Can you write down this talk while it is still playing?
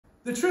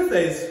The truth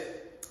is,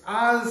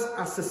 as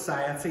a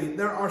society,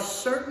 there are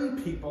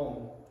certain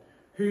people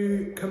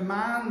who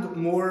command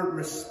more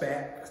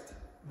respect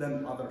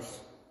than others,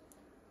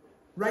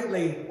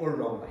 rightly or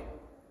wrongly.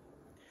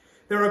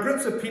 There are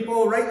groups of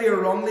people, rightly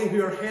or wrongly,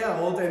 who are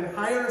held in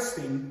higher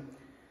esteem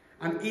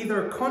and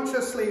either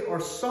consciously or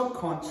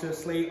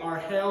subconsciously are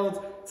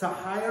held to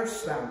higher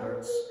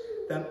standards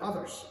than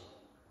others.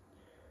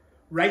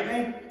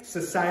 Rightly,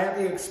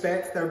 society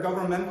expects their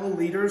governmental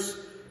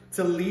leaders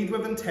to lead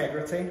with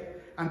integrity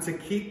and to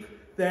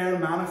keep their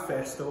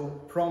manifesto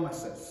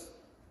promises.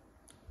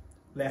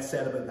 Less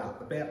said about that,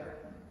 the better.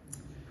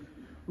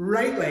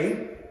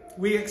 Rightly,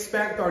 we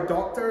expect our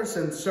doctors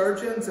and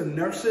surgeons and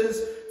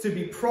nurses to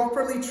be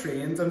properly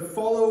trained and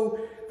follow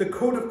the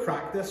code of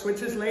practice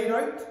which is laid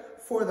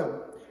out for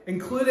them,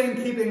 including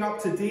keeping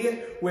up to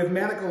date with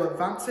medical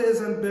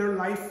advances and their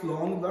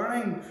lifelong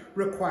learning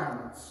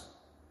requirements.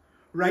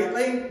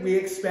 Rightly, we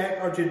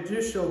expect our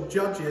judicial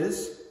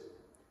judges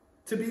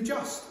to be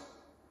just,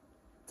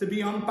 to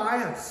be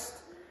unbiased,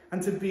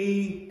 and to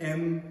be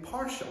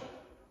impartial.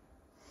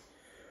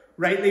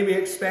 Rightly, we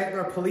expect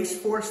our police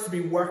force to be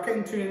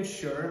working to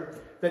ensure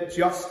that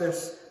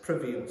justice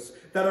prevails,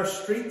 that our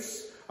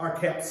streets are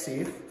kept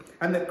safe,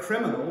 and that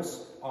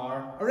criminals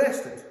are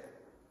arrested.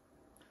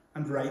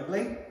 And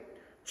rightly,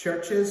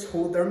 churches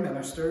hold their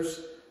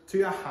ministers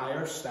to a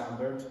higher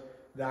standard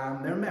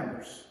than their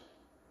members.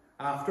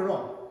 After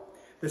all,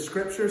 the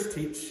scriptures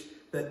teach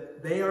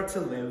that they are to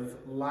live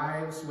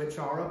lives which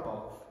are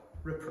above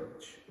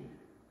reproach.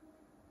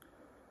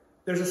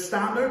 There's a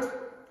standard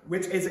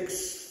which is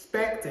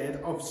expected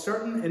of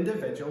certain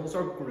individuals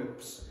or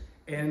groups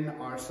in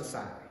our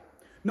society.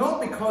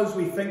 Not because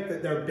we think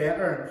that they're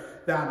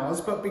better than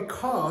us, but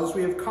because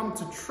we have come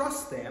to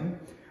trust them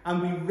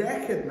and we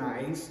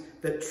recognise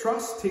that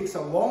trust takes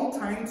a long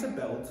time to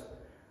build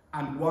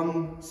and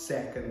 1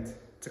 second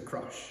to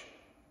crush.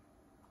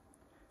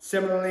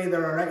 Similarly,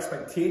 there are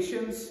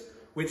expectations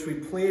which we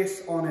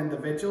place on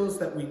individuals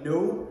that we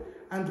know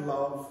and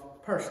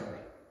love personally.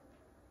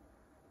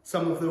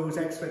 Some of those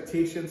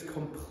expectations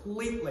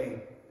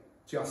completely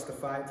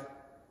justified,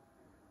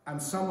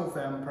 and some of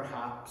them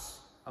perhaps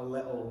a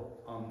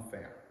little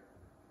unfair.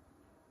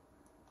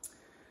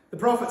 The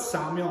prophet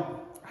Samuel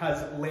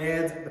has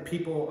led the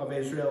people of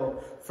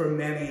Israel for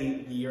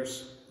many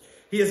years.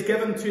 He has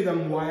given to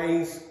them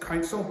wise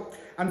counsel,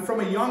 and from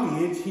a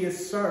young age he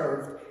has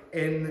served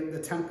in the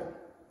temple.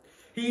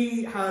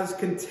 He has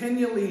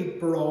continually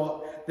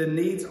brought the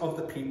needs of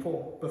the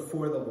people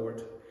before the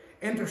Lord,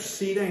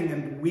 interceding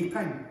and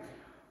weeping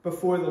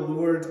before the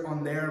Lord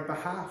on their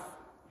behalf.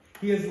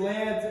 He has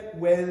led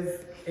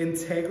with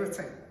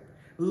integrity,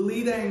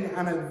 leading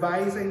and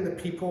advising the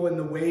people in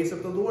the ways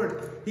of the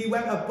Lord. He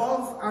went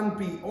above and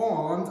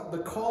beyond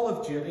the call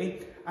of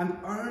duty and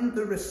earned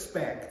the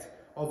respect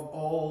of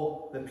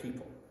all the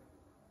people.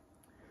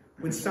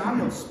 When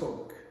Samuel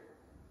spoke,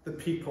 the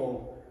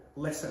people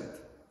listened,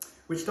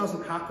 which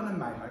doesn't happen in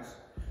my house,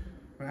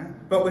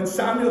 right? But when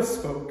Samuel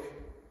spoke,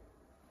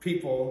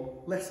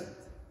 people listened.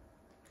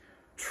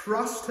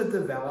 Trust had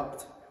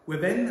developed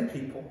within the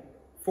people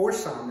for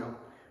Samuel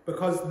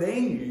because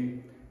they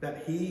knew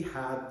that he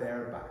had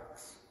their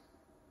backs.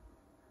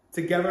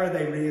 Together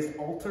they raised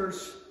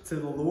altars to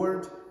the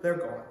Lord their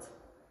God.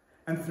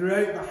 And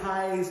throughout the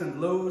highs and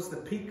lows, the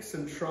peaks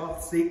and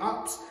troughs, the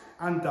ups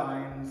and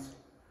downs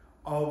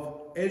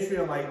of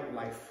Israelite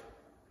life,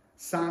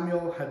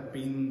 Samuel had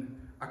been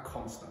a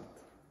constant,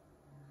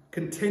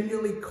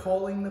 continually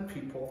calling the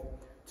people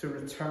to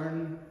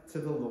return to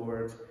the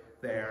Lord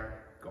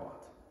their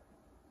God.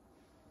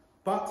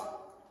 But,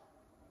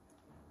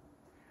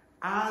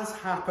 as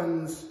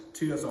happens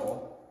to us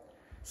all,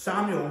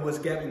 Samuel was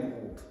getting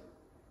old.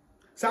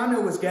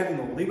 Samuel was getting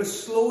old. He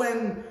was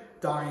slowing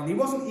down. He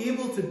wasn't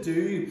able to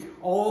do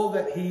all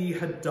that he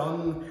had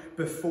done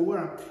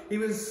before. He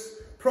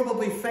was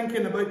probably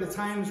thinking about the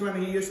times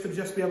when he used to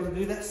just be able to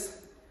do this.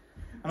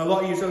 And a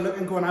lot of you are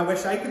looking going, I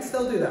wish I could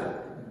still do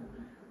that.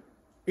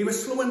 He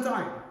was slowing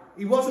down.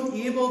 He wasn't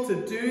able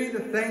to do the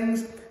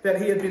things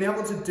that he had been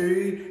able to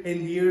do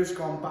in years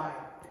gone by.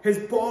 His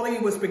body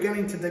was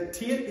beginning to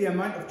dictate the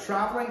amount of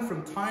travelling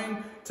from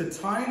town to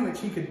town which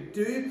he could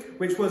do,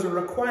 which was a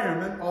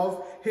requirement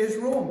of his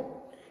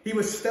role. He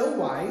was still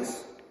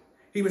wise,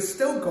 he was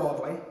still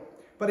godly,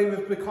 but he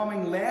was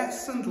becoming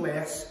less and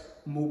less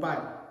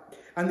mobile.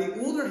 And the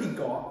older he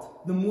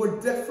got, the more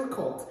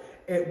difficult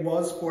it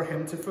was for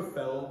him to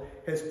fulfill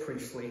his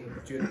priestly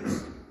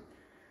duties.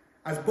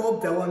 As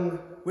Bob Dylan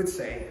would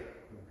say,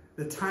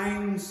 the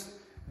times,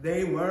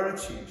 they were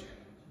a-changing.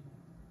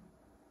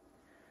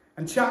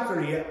 And chapter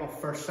 8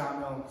 of 1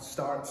 Samuel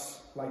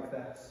starts like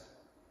this.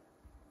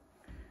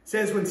 It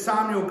says, when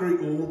Samuel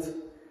grew old,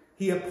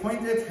 he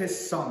appointed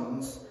his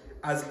sons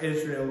as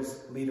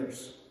Israel's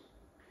leaders.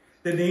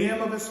 The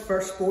name of his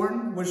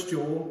firstborn was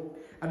Joel,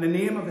 and the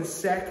name of his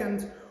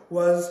second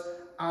was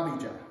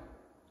Abijah,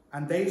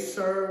 and they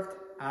served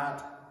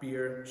at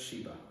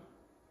Beersheba.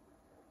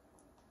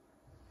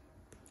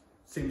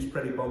 Seems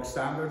pretty bog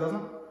standard,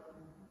 doesn't it?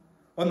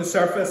 On the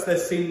surface,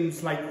 this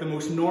seems like the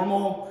most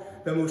normal,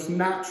 the most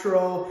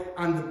natural,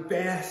 and the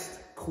best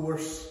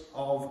course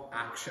of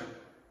action.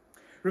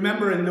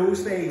 Remember, in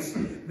those days,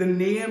 the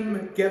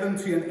name given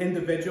to an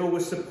individual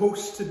was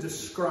supposed to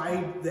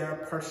describe their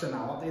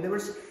personality.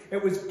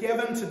 It was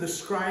given to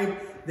describe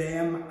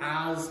them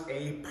as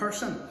a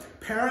person.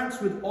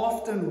 Parents would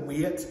often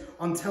wait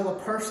until a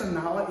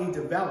personality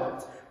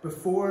developed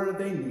before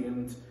they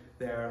named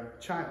their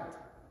child.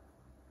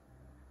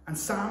 And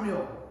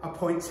Samuel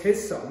appoints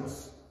his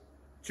sons,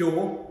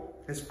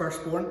 Joel, his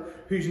firstborn,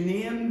 whose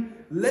name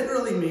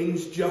literally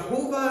means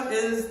Jehovah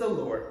is the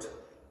Lord,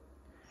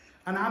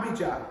 and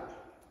Abijah,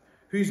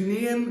 whose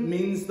name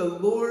means the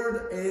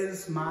Lord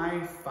is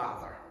my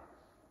father,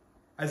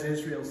 as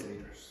Israel's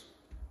leaders.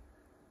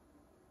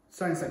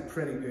 Sounds like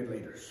pretty good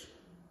leaders.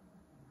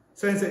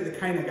 Sounds like the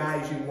kind of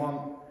guys you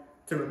want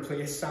to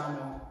replace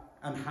Samuel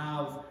and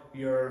have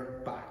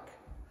your back.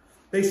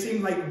 They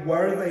seem like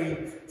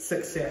worthy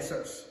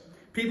successors.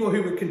 People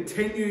who would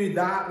continue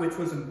that which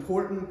was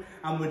important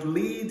and would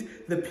lead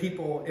the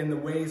people in the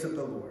ways of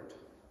the Lord.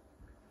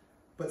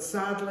 But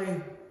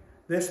sadly,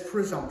 this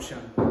presumption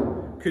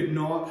could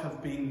not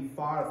have been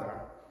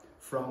farther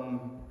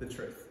from the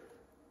truth.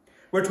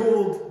 We're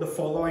told the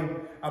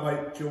following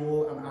about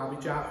Joel and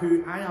Abijah,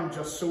 who I am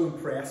just so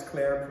impressed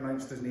Claire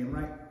pronounced his name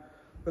right,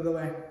 by the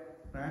way.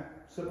 Right?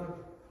 Super.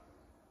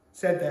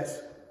 Said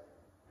this: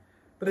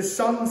 but his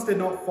sons did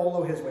not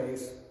follow his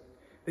ways.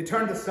 They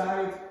turned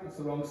aside. That's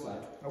the wrong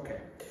slide.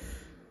 Okay.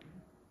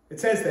 It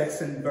says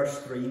this in verse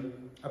 3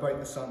 about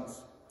the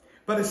sons.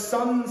 But his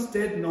sons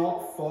did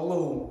not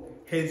follow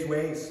his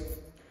ways.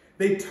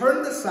 They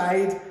turned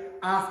aside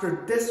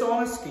after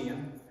dishonest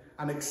gain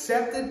and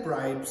accepted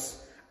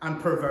bribes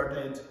and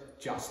perverted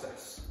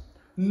justice.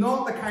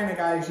 Not the kind of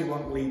guys you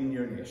want leading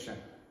your nation,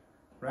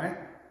 right?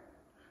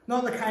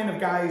 Not the kind of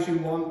guys you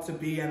want to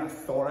be in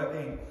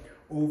authority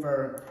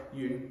over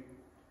you.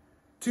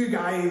 Two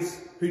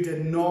guys who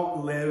did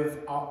not live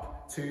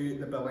up to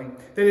the billing.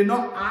 They did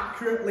not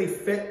accurately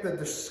fit the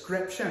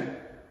description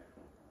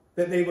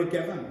that they were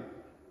given.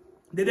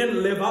 They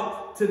didn't live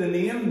up to the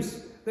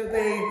names that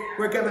they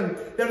were given.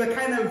 They're the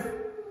kind of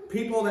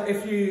people that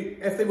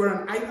if they were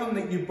an item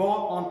that you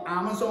bought on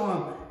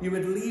Amazon, you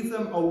would leave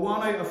them a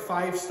 1 out of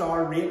 5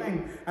 star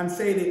rating and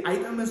say the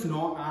item is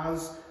not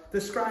as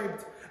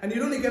described. And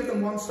you'd only give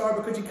them 1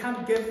 star because you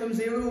can't give them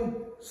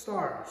 0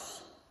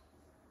 stars.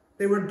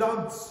 They were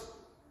duds.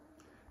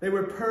 They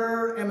were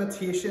poor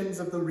imitations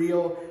of the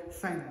real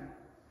thing.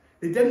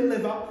 They didn't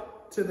live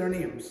up to their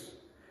names.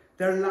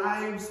 Their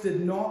lives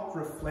did not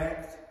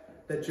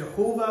reflect that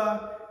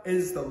Jehovah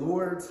is the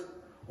Lord,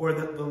 or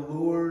that the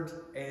Lord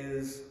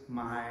is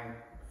my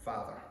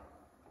Father.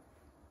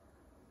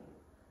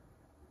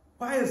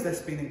 Why has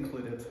this been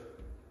included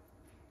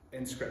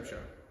in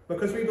Scripture?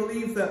 Because we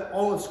believe that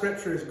all of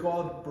Scripture is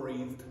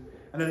God-breathed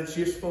and that it's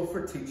useful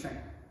for teaching.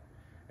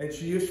 It's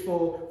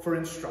useful for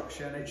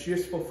instruction. It's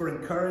useful for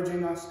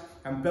encouraging us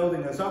and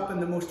building us up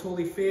in the most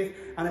holy faith.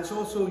 And it's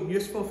also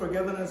useful for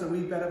giving us a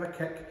wee bit of a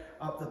kick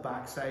up the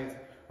backside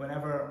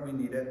whenever we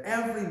need it.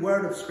 Every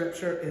word of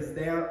Scripture is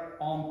there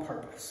on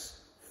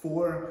purpose,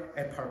 for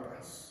a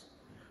purpose.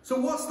 So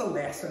what's the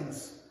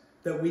lessons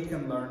that we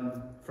can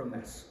learn from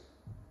this?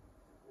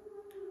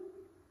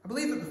 I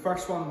believe that the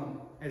first one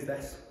is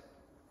this: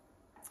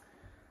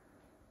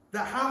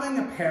 that having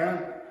a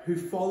parent who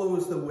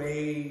follows the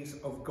ways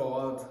of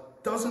God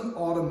doesn't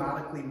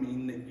automatically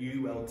mean that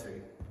you will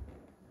too.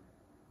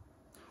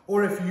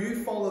 Or if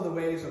you follow the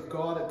ways of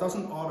God, it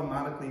doesn't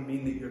automatically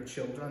mean that your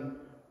children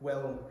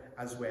will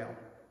as well.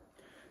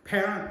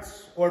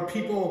 Parents or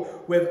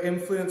people with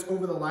influence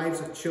over the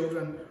lives of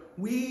children,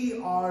 we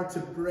are to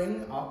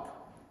bring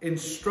up,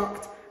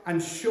 instruct,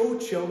 and show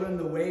children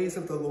the ways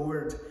of the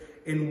Lord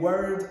in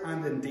word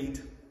and in deed.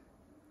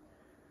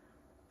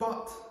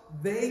 But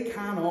they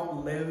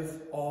cannot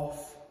live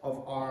off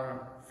of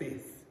our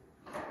faith.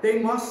 They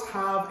must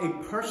have a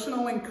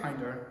personal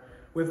encounter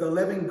with the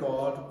living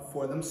God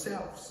for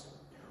themselves.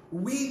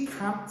 We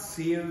can't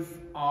save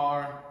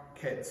our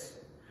kids.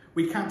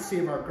 We can't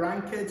save our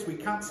grandkids. We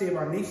can't save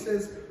our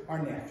nieces, our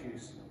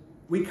nephews.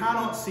 We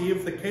cannot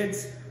save the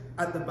kids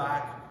at the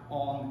back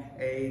on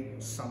a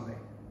Sunday.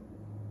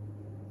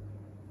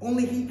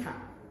 Only He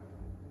can.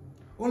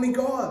 Only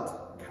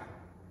God can.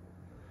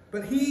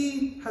 But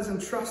He has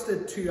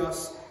entrusted to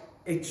us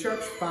a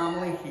church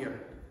family here,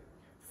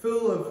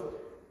 full of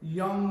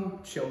young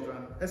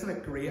children. Isn't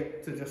it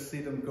great to just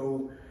see them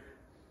go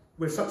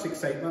with such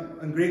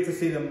excitement, and great to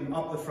see them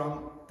up the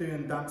front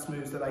doing dance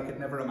moves that I could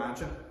never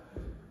imagine,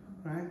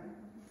 right?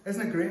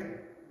 Isn't it great?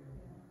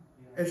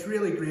 It's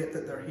really great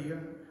that they're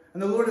here.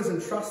 And the Lord has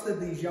entrusted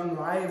these young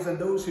lives, and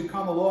those who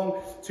come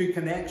along to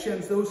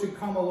connections, those who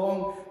come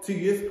along to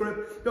youth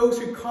group, those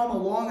who come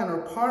along and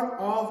are part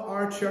of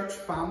our church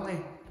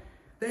family,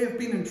 they have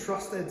been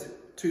entrusted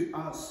to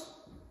us,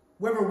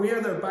 whether we're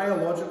their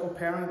biological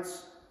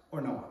parents or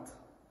not.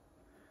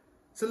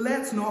 So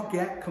let's not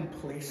get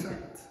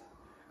complacent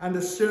and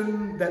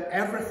assume that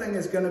everything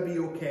is going to be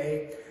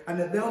okay and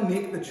that they'll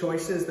make the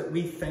choices that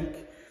we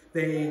think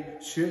they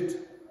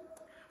should.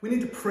 We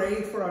need to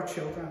pray for our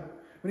children.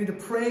 We need to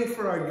pray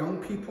for our young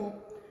people.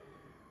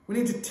 We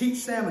need to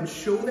teach them and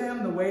show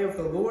them the way of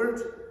the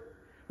Lord.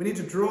 We need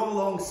to draw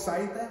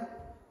alongside them.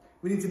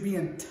 We need to be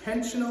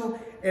intentional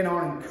in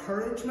our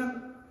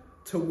encouragement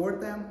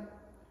toward them.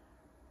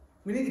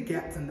 We need to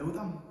get to know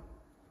them.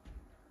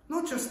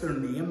 Not just their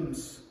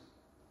names,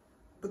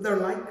 but their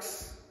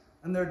likes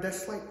and their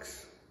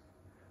dislikes.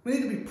 We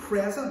need to be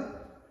present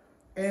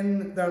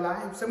in their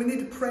lives. And we need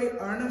to pray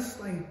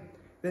earnestly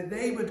that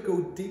they would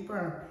go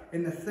deeper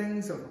in the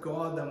things of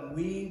God than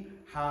we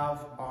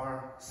have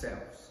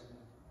ourselves.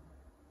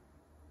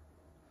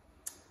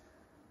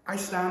 I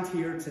stand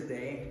here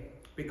today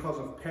because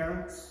of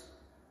parents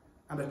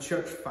and a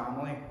church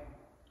family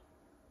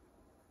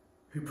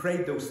who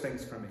prayed those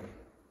things for me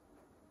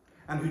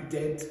and who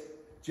did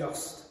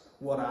just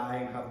what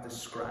I have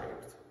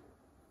described.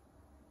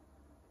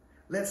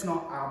 Let's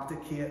not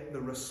abdicate the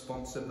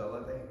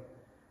responsibility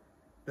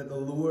that the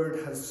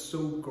Lord has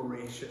so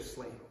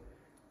graciously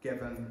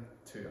given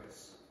to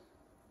us.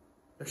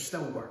 There's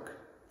still work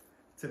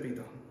to be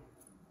done.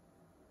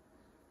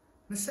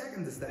 And the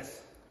second is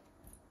this.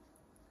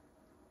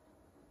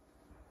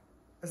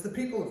 As the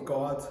people of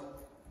God,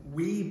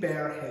 we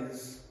bear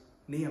his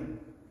name.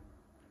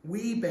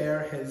 We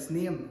bear his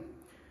name.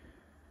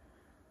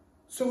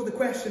 So the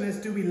question is,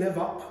 do we live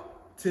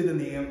up to the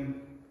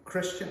name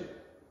Christian?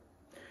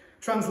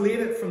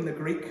 Translated from the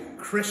Greek,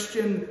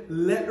 Christian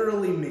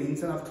literally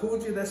means, and I've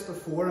told you this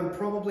before, and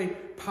probably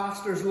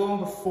pastors long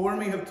before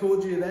me have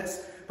told you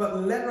this, but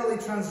literally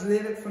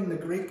translated from the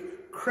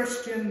Greek,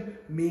 Christian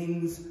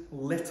means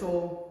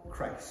little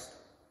Christ.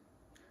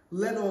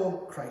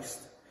 Little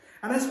Christ.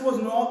 And this was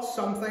not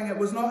something, it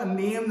was not a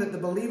name that the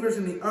believers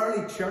in the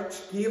early church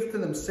gave to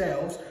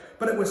themselves,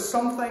 but it was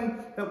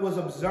something that was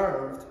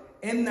observed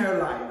in their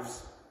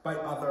lives by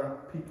other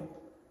people.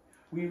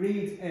 We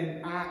read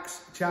in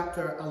Acts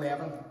chapter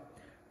 11,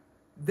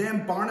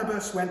 then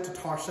Barnabas went to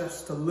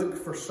Tarsus to look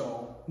for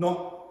Saul,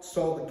 not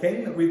Saul the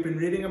king that we've been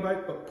reading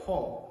about, but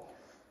Paul.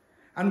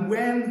 And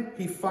when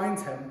he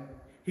found him,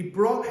 he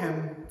brought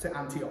him to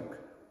Antioch.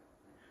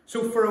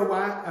 So for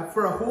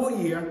a whole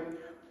year,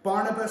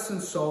 Barnabas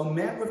and Saul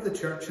met with the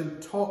church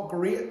and taught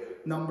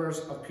great numbers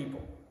of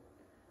people.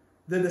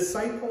 The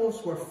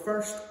disciples were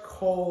first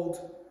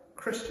called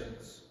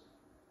Christians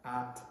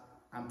at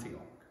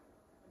Antioch.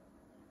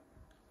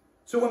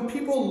 So when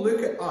people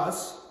look at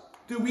us,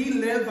 do we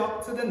live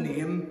up to the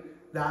name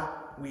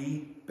that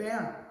we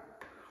bear?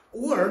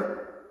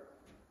 Or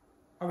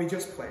are we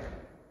just playing?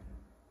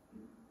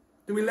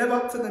 Do we live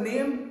up to the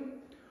name,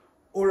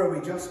 or are we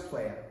just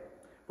playing?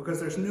 Because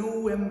there's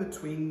no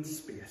in-between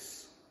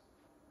space.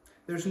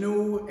 There's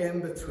no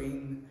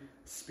in-between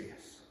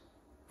space.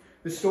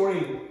 The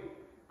story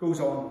goes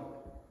on.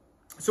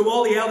 So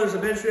all the elders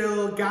of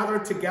Israel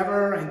gathered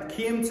together and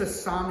came to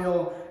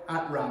Samuel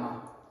at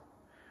Ramah.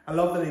 I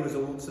love that he was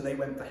old, so they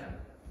went to him.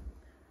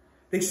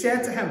 They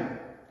said to him,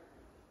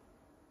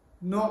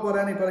 not what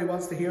anybody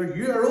wants to hear,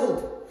 you are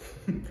old.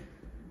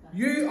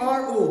 You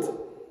are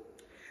old,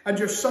 and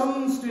your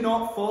sons do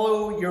not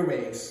follow your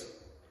ways.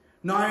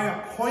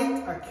 Now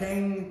appoint a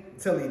king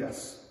to lead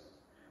us,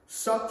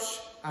 such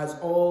as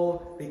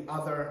all the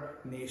other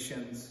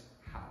nations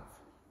have.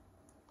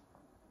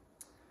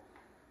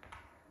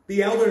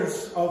 The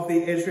elders of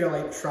the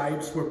Israelite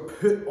tribes were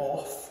put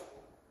off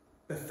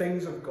the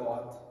things of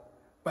God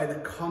by the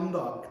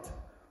conduct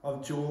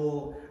of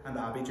Joel and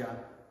Abijah.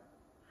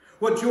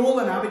 What Joel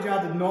and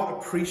Abijah did not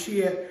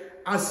appreciate,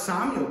 as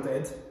Samuel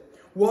did,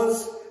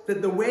 was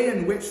that the way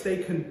in which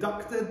they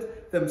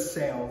conducted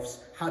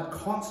themselves had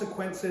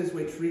consequences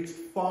which reached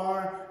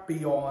far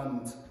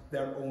beyond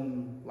their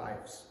own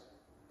lives.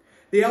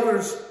 The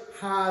elders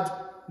had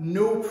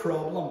no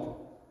problem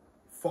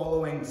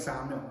following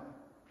Samuel.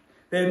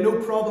 They had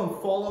no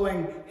problem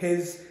following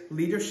his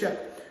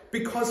leadership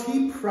because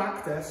he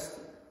practiced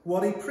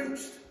what he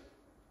preached.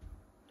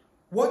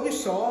 What you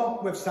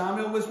saw with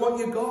Samuel was what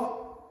you got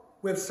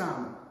with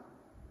Samuel.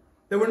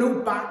 There were no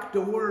back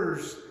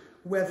doors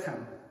with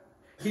him.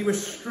 He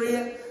was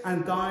straight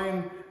and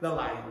down the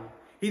line.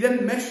 He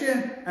didn't miss you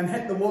and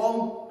hit the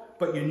wall,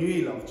 but you knew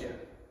he loved you.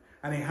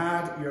 And he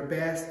had your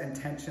best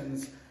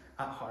intentions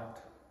at heart.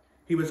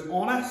 He was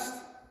honest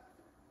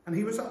and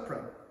he was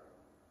upright.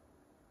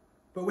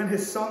 But when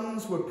his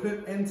sons were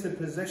put into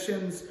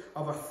positions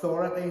of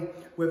authority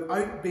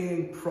without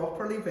being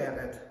properly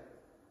vetted,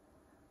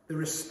 the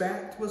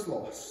respect was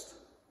lost,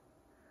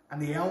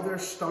 and the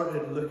elders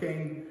started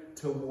looking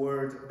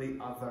toward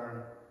the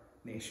other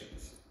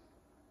nations.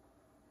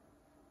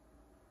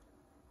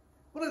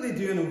 What are they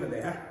doing over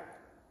there?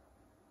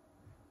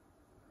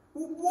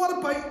 What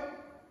about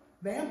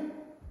them?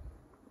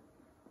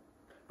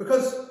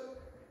 Because,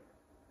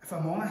 if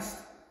I'm honest,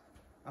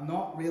 I'm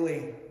not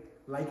really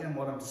liking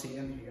what I'm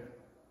seeing here.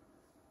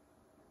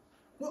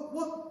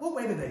 What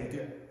way do they do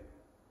it?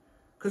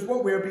 Because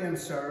what we're being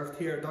served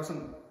here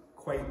doesn't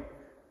quite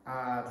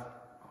add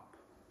up.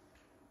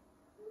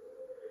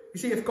 You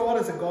see, if God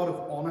is a God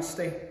of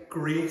honesty,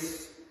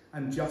 grace,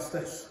 and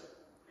justice,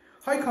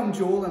 How come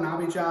Joel and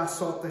Abijah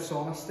sought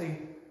dishonesty,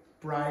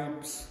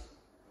 bribes,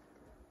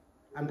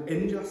 and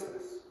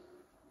injustice?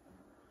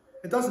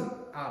 It doesn't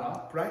add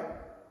up, right?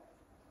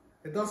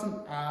 It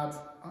doesn't add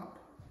up.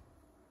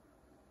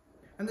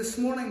 And this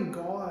morning,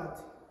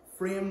 God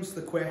frames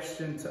the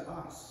question to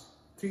us,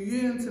 to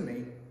you and to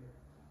me,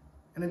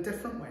 in a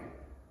different way.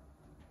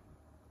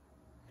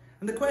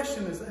 And the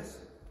question is this.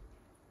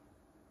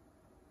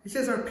 He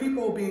says, are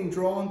people being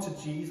drawn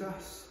to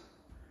Jesus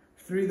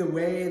through the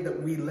way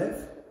that we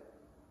live?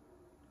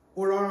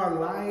 Or are our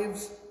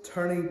lives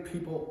turning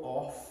people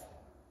off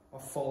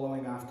of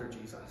following after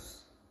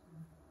Jesus?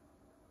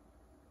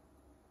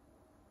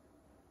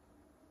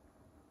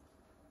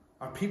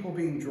 Are people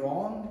being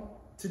drawn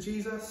to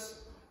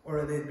Jesus, or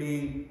are they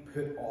being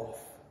put off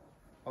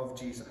of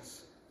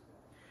Jesus?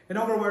 In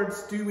other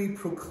words, do we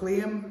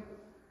proclaim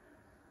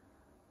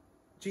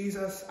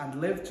Jesus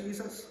and live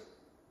Jesus?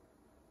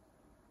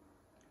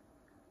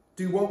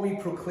 Do what we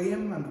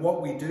proclaim and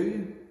what we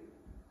do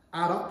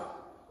add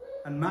up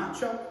and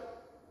match up?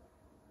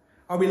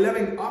 Are we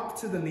living up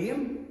to the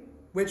name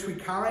which we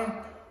carry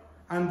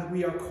and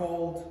we are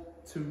called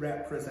to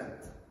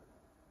represent?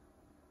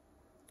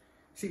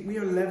 See, we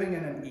are living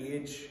in an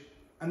age,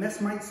 and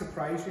this might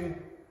surprise you,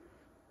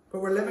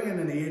 but we're living in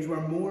an age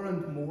where more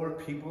and more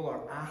people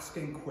are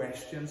asking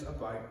questions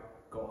about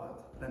God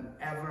than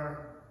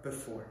ever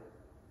before.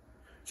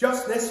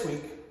 Just this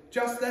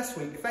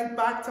week, think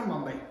back to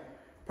Monday.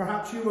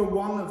 Perhaps you were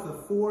one of the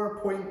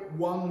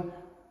 4.1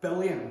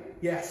 billion.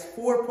 Yes,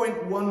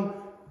 4.1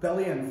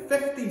 billion.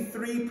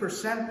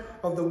 53%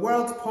 of the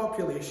world's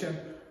population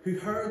who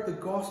heard the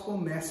gospel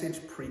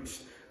message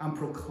preached and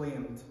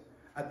proclaimed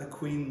at the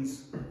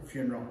Queen's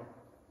funeral.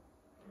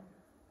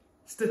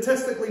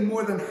 Statistically,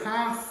 more than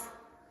half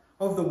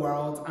of the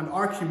world and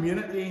our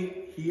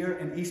community here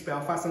in East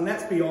Belfast, and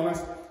let's be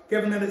honest,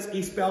 given that it's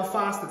East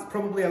Belfast, it's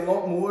probably a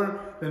lot more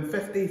than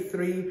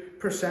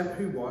 53%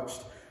 who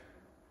watched.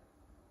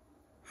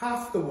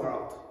 Half the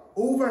world,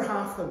 over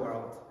half the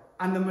world,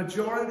 and the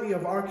majority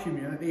of our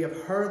community have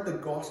heard the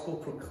gospel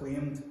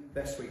proclaimed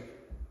this week.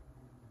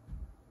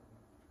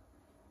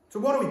 So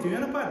what are we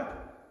doing about it?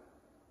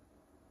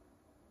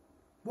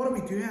 What are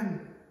we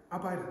doing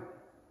about it?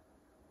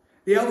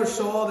 The elders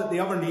saw that the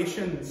other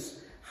nations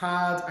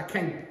had a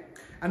king,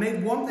 and they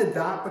wanted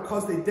that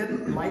because they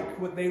didn't like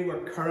what they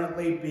were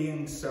currently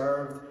being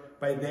served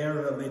by their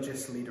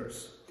religious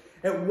leaders.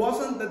 It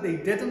wasn't that they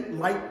didn't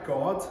like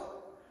God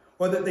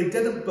or that they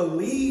didn't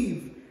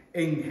believe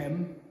in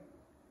him.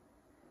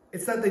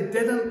 It's that they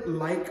didn't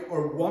like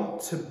or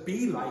want to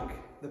be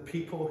like the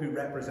people who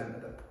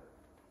represented him.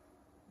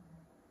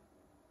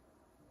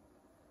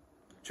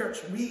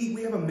 Church, we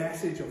have a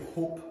message of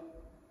hope.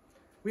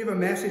 We have a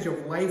message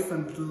of life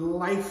and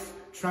life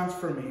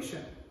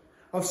transformation,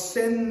 of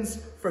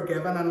sins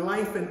forgiven and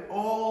life in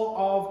all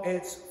of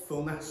its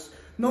fullness.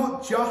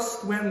 Not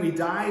just when we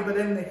die, but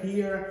in the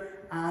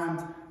here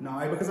and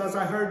now. Because as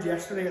I heard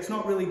yesterday, it's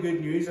not really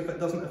good news if it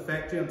doesn't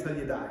affect you until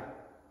you die.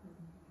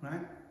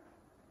 Right?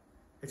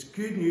 It's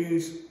good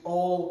news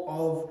all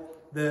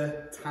of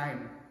the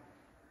time.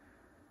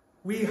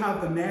 We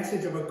have the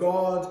message of a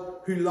God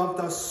who loved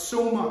us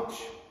so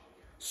much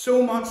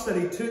that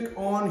he took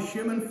on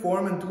human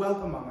form and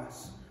dwelt among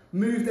us,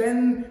 moved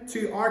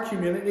into our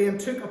community and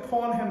took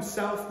upon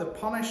himself the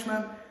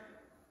punishment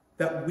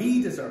that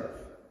we deserve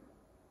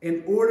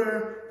in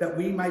order that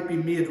we might be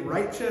made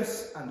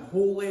righteous and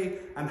holy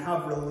and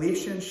have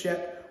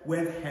relationship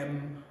with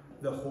him,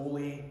 the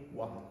Holy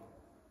One.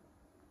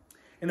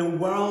 In a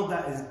world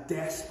that is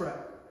desperate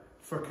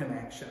for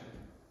connection,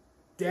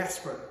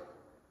 desperate,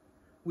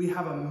 we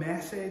have a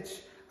message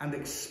and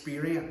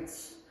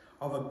experience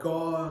of a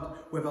God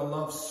with a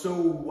love so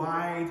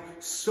wide,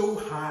 so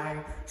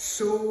high,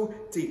 so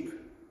deep,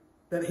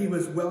 that he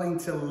was willing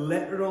to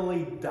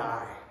literally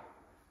die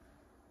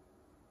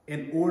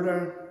in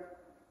order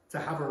to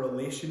have a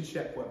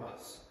relationship with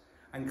us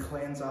and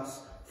cleanse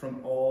us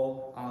from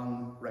all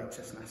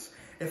unrighteousness.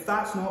 If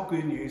that's not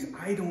good news,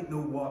 I don't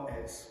know what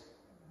is.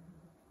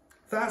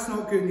 If that's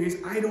not good news,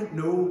 I don't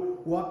know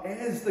what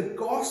is. The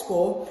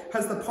gospel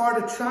has the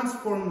power to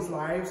transform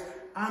lives,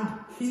 and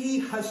he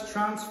has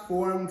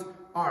transformed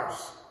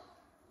ours.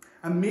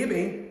 And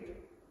maybe,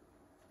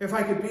 if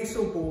I could be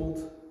so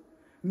bold,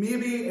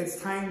 maybe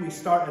it's time we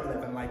started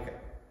living like it.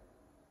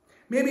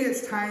 Maybe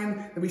it's time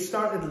that we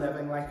started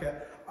living like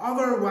it.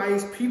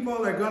 Otherwise,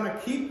 people are going to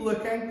keep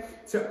looking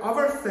to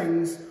other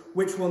things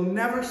which will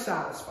never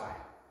satisfy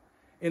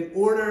in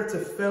order to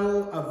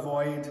fill a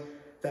void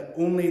that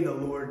only the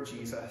Lord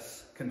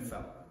Jesus can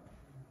fill.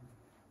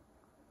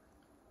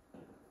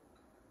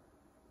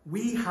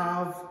 We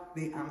have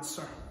the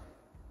answer.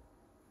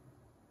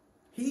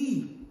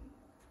 He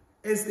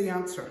is the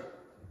answer.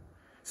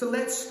 So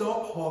let's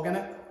stop hogging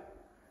it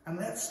and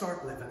let's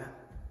start living it.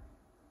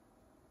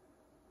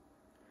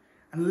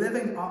 And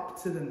living up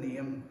to the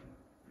name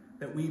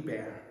that we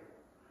bear,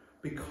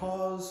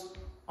 because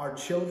our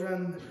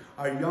children,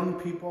 our young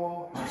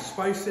people, our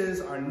spouses,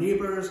 our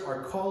neighbours,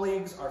 our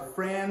colleagues, our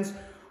friends,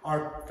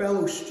 our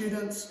fellow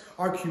students,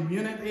 our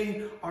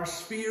community, our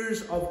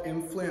spheres of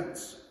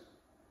influence.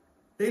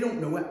 They don't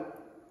know it,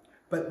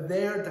 but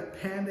they're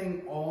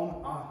depending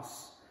on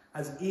us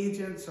as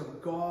agents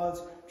of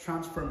God's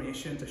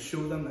transformation to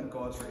show them that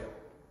God's real.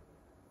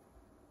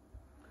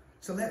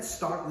 So let's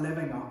start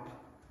living up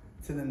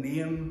to the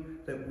name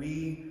that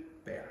we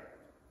bear.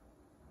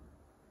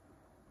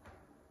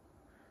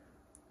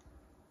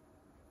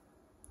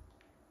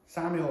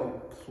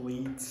 Samuel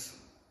pleads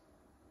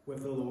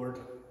with the Lord,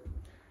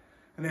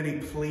 and then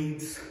he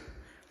pleads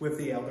with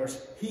the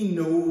elders. He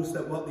knows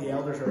that what the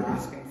elders are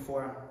asking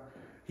for,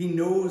 he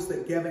knows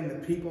that giving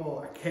the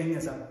people a king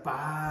is a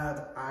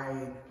bad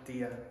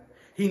idea.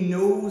 He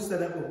knows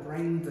that it will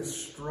bring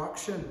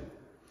destruction.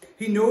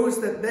 He knows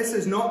that this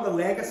is not the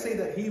legacy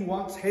that he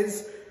wants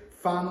his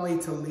family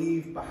to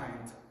leave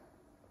behind.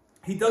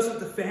 He doesn't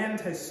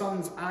defend his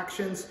son's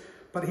actions,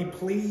 but he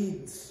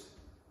pleads.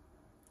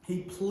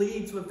 He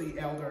pleads with the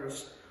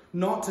elders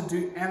not to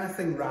do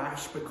anything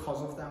rash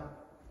because of them.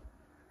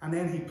 And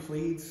then he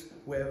pleads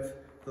with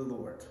the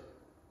Lord.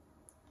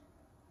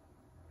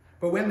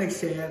 But when they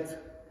said,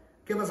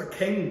 "Give us a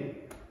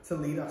king to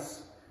lead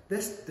us,"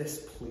 this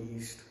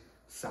displeased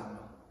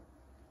Samuel.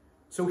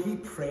 So he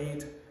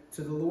prayed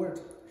to the Lord.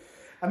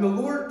 And the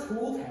Lord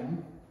told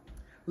him,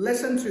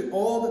 "Listen to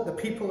all that the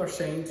people are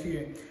saying to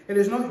you. It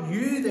is not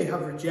you they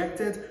have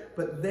rejected,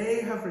 but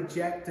they have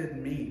rejected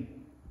me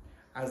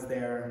as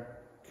their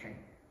king."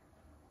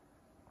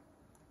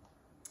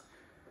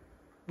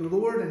 The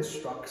Lord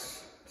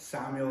instructs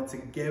Samuel to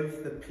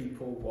give the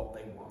people what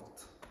they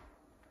want.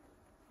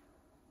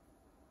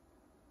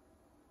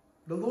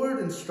 The Lord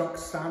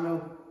instructs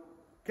Samuel,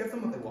 give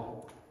them what they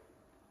want.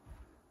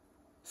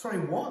 Sorry,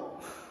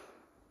 what?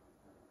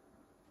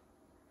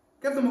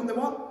 Give them what they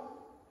want.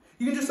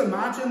 You can just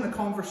imagine the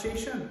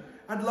conversation.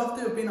 I'd love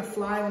to have been a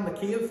fly on the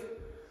cave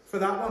for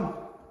that one.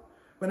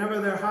 Whenever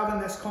they're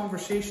having this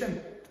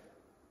conversation.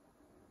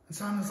 And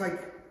Samuel's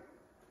like,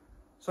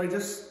 sorry,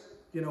 just,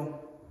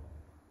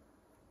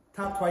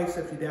 tap twice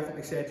if you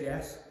definitely said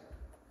yes.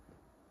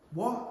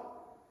 What?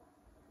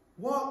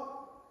 What?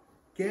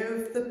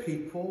 Give the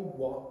people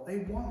what they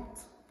want.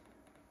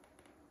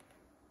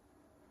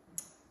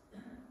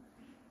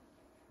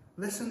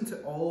 Listen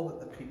to all that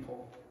the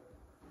people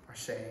are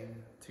saying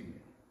to you.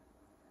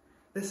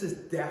 This is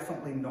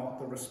definitely not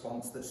the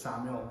response that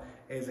Samuel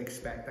is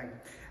expecting.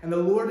 And the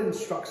Lord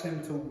instructs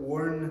him to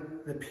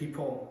warn the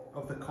people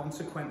of the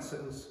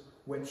consequences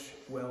which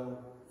will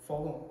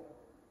follow.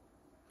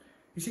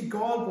 You see,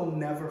 God will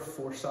never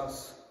force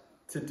us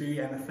to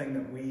do anything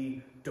that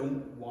we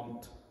don't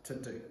want to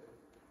do.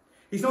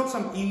 He's not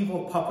some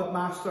evil puppet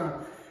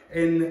master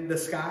in the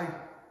sky.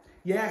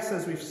 Yes,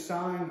 as we've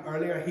sang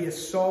earlier, he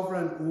is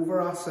sovereign over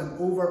us and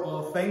over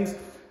all things,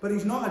 but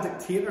he's not a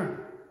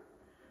dictator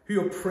who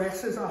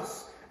oppresses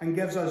us and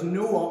gives us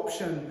no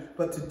option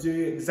but to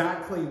do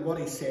exactly what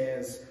he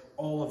says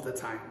all of the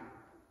time.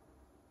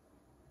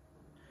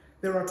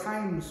 There are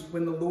times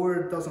when the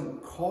Lord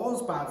doesn't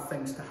cause bad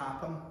things to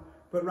happen,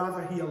 but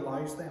rather he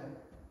allows them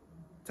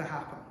to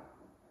happen.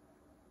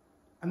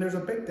 And there's a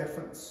big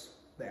difference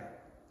there.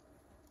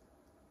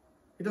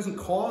 He doesn't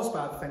cause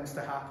bad things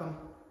to happen,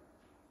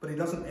 but he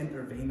doesn't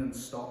intervene and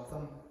stop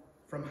them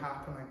from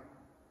happening.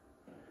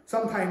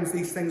 Sometimes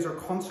these things are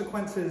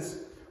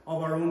consequences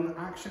of our own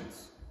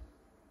actions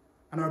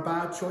and our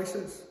bad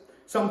choices.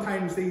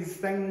 Sometimes these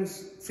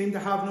things seem to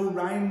have no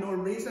rhyme nor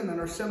reason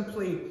and are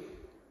simply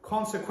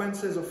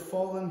consequences of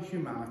fallen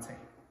humanity.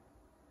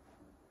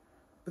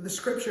 But the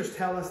scriptures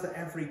tell us that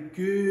every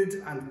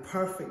good and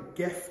perfect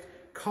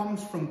gift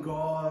comes from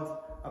God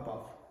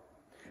above.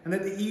 And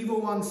that the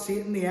evil one,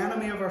 Satan, the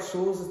enemy of our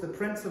souls, is the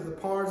prince of the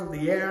powers of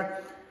the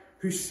air,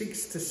 who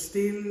seeks to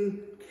steal,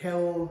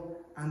 kill,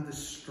 and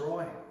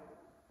destroy.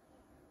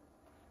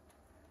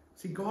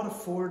 See, God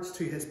affords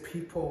to his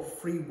people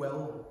free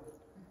will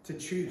to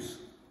choose.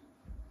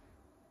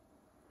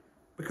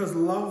 Because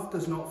love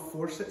does not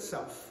force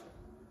itself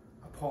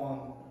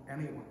upon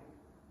anyone.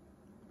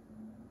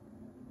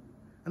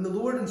 And the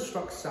Lord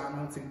instructs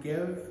Samuel to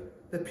give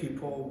the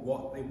people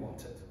what they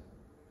wanted,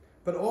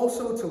 but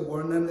also to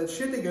warn them that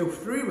should they go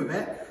through with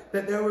it,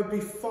 that there would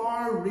be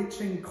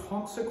far-reaching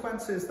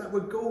consequences that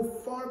would go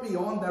far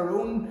beyond their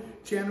own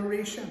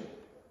generation.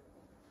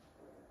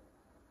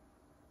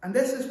 And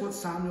this is what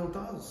Samuel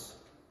does.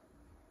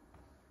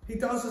 He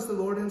does as the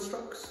Lord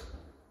instructs.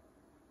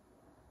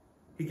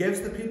 He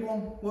gives the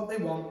people what they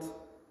want,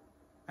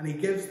 and he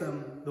gives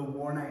them the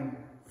warning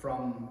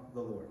from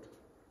the Lord.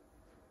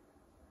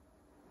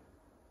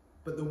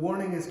 But the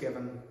warning is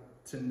given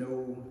to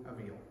no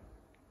avail.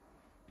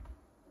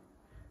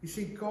 You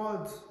see,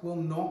 God will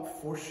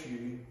not force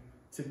you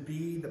to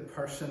be the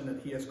person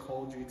that he has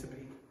called you to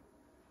be.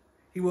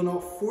 He will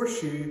not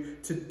force you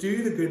to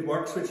do the good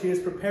works which he has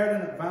prepared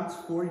in advance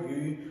for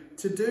you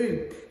to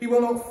do. He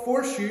will not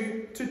force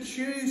you to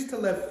choose to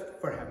live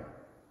for him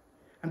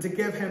and to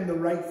give him the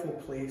rightful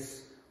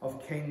place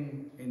of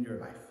king in your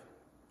life.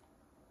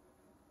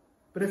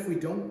 But if we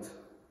don't,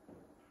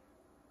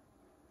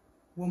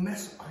 we'll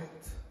miss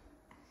out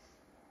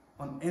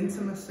on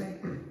intimacy,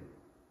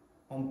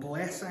 on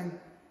blessing,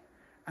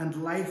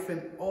 and life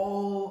in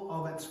all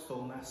of its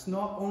fullness,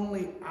 not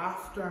only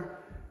after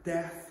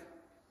death,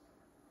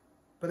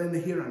 but in the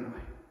here and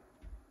now.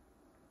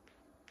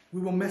 We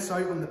will miss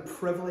out on the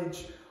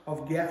privilege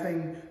of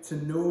getting to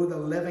know the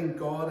living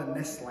God in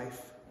this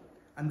life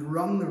and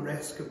run the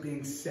risk of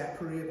being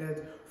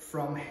separated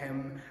from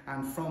Him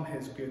and from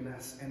His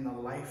goodness in the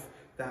life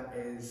that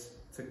is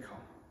to come.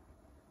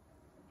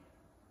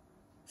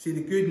 See,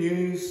 the good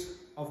news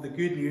of the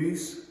good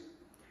news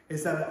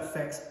is that it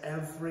affects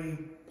every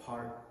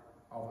part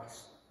of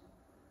us.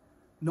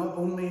 Not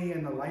only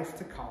in the life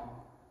to come,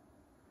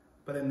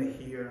 but in the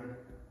here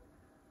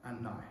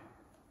and now.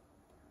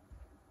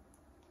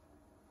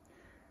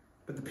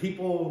 But the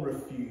people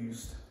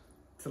refused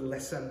to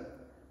listen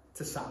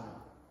to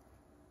Samuel.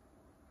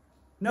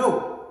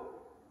 No,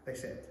 they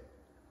said,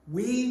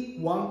 we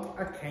want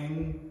a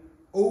king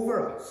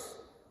over us.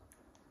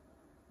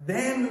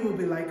 Then we will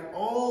be like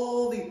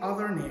all the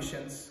other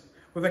nations,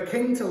 with a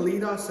king to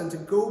lead us and to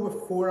go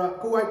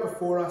out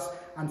before us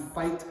and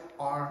fight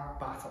our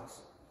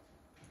battles.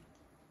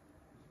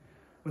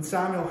 When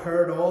Samuel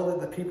heard all that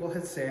the people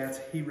had said,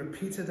 he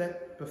repeated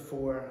it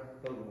before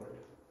the Lord.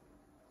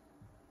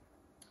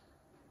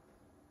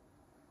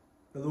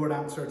 The Lord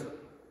answered,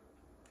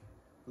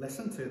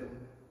 listen to them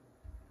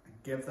and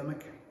give them a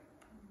king.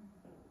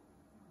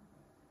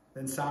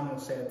 Then Samuel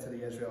said to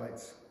the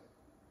Israelites,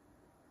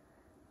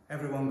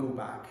 everyone go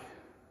back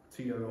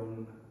to your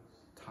own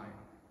town.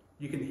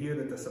 You can hear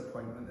the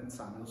disappointment in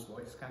Samuel's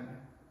voice, can't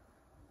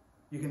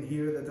you? You can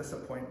hear the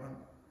disappointment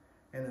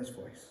in his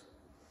voice.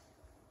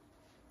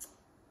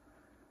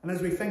 And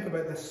as we think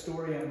about this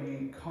story and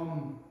we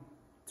come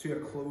to a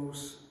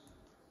close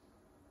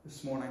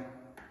this morning,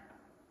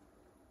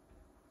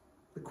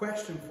 the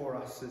question for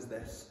us is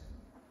this: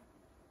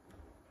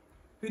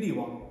 who do you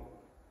want?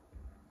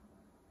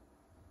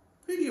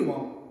 Who do you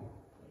want?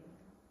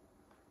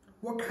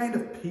 What kind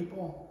of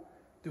people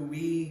do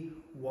we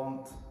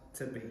want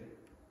to be?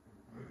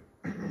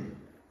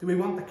 Do we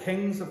want the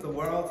kings of the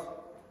world?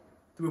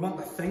 Do we want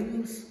the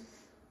things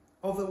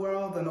of the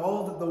world and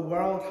all that the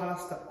world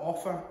has to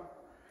offer?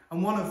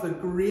 And one of the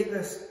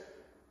greatest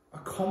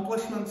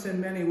accomplishments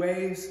in many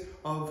ways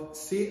of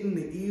Satan,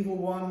 the evil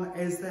one,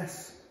 is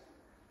this: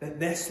 that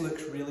this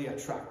looks really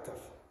attractive,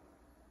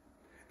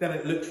 that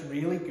it looks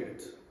really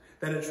good,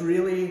 that it's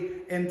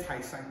really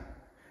enticing,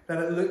 that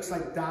it looks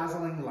like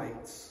dazzling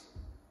lights,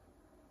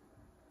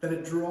 that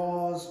it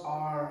draws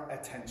our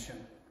attention.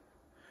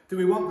 Do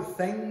we want the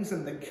things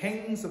and the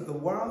kings of the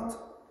world?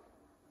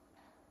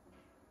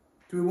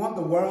 Do we want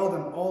the world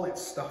and all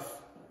its stuff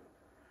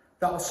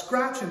that will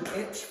scratch and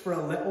itch for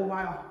a little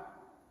while,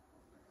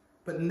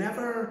 but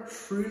never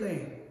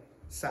truly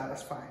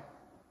satisfy?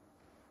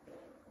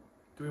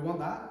 Do we want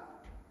that?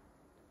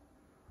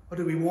 Or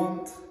do we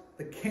want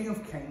the King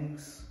of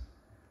Kings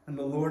and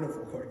the Lord of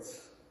Lords?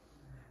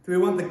 Do we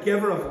want the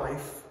giver of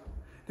life?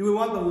 Do we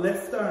want the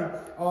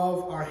lifter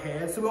of our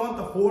heads? Do we want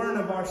the horn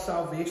of our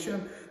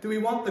salvation? Do we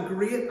want the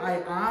great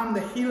I am,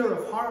 the healer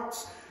of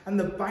hearts and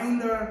the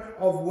binder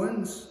of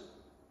wounds?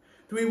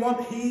 Do we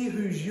want he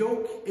whose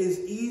yoke is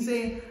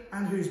easy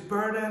and whose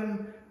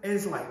burden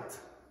is light?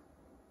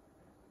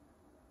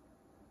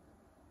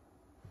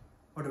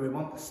 Or do we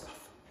want the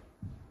stuff?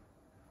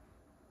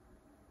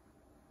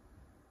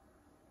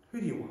 Who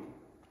do you want?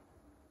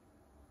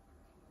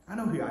 I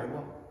know who I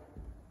want.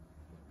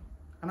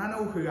 And I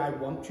know who I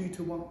want you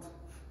to want.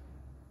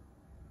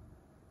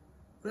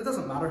 But it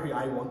doesn't matter who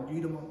I want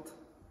you to want.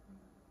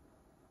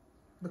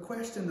 The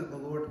question that the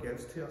Lord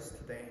gives to us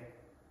today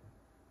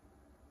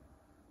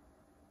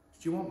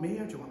is, do you want me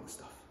or do you want the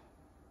stuff?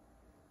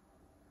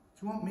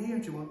 Do you want me or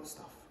do you want the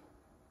stuff?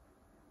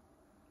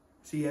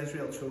 See,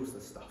 Israel chose the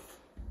stuff.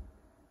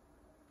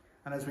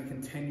 And as we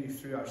continue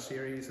through our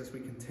series, as we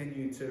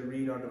continue to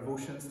read our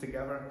devotions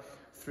together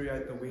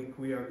throughout the week,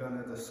 we are going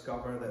to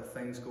discover that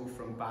things go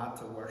from bad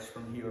to worse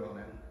from here on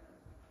in.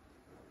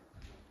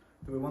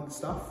 Do we want the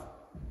stuff?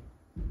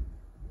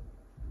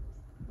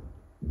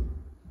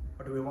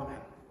 Or do we want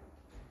Him?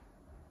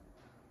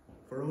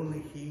 For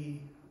only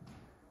He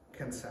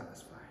can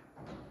satisfy.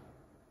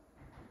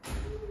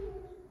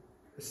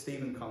 As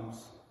Stephen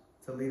comes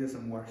to lead us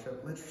in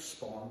worship, let's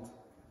respond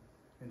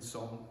in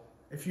song.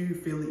 If you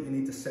feel that you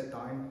need to sit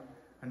down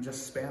and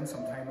just spend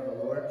some time with the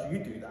Lord, you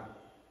do that.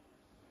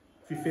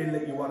 If you feel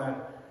that you want to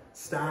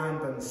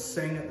stand and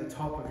sing at the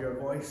top of your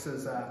voice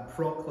as a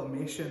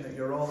proclamation that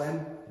you're all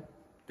in,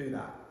 do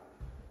that.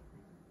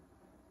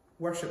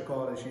 Worship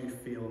God as you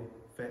feel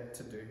fit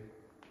to do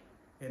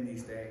in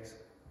these days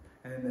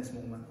and in this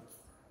moment.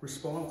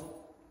 Respond.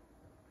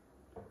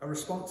 A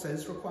response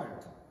is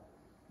required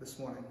this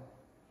morning.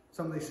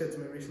 Somebody said to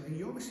me recently,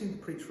 you always seem to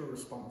preach for a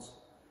response.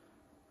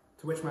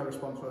 To which my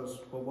response was,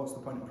 well, what's the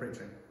point of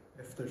preaching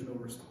if there's no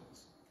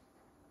response?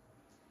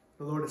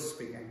 The Lord is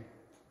speaking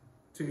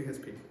to His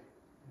people.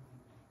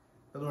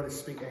 The Lord is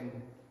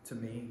speaking to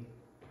me.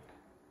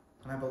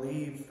 And I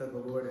believe that the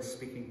Lord is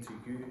speaking to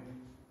you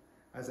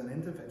as an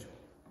individual.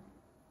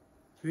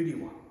 Who do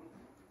you want?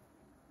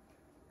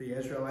 The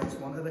Israelites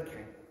wanted a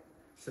king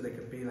so they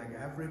could be like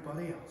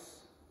everybody else.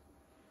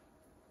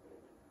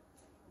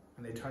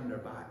 And they turned their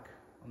back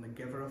on the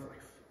giver of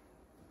life.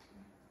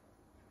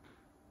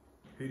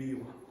 Who do you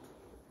want?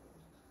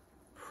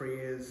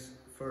 Praise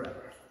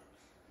forever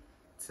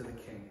to the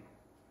King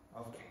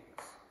of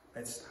Kings.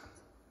 Let's stand.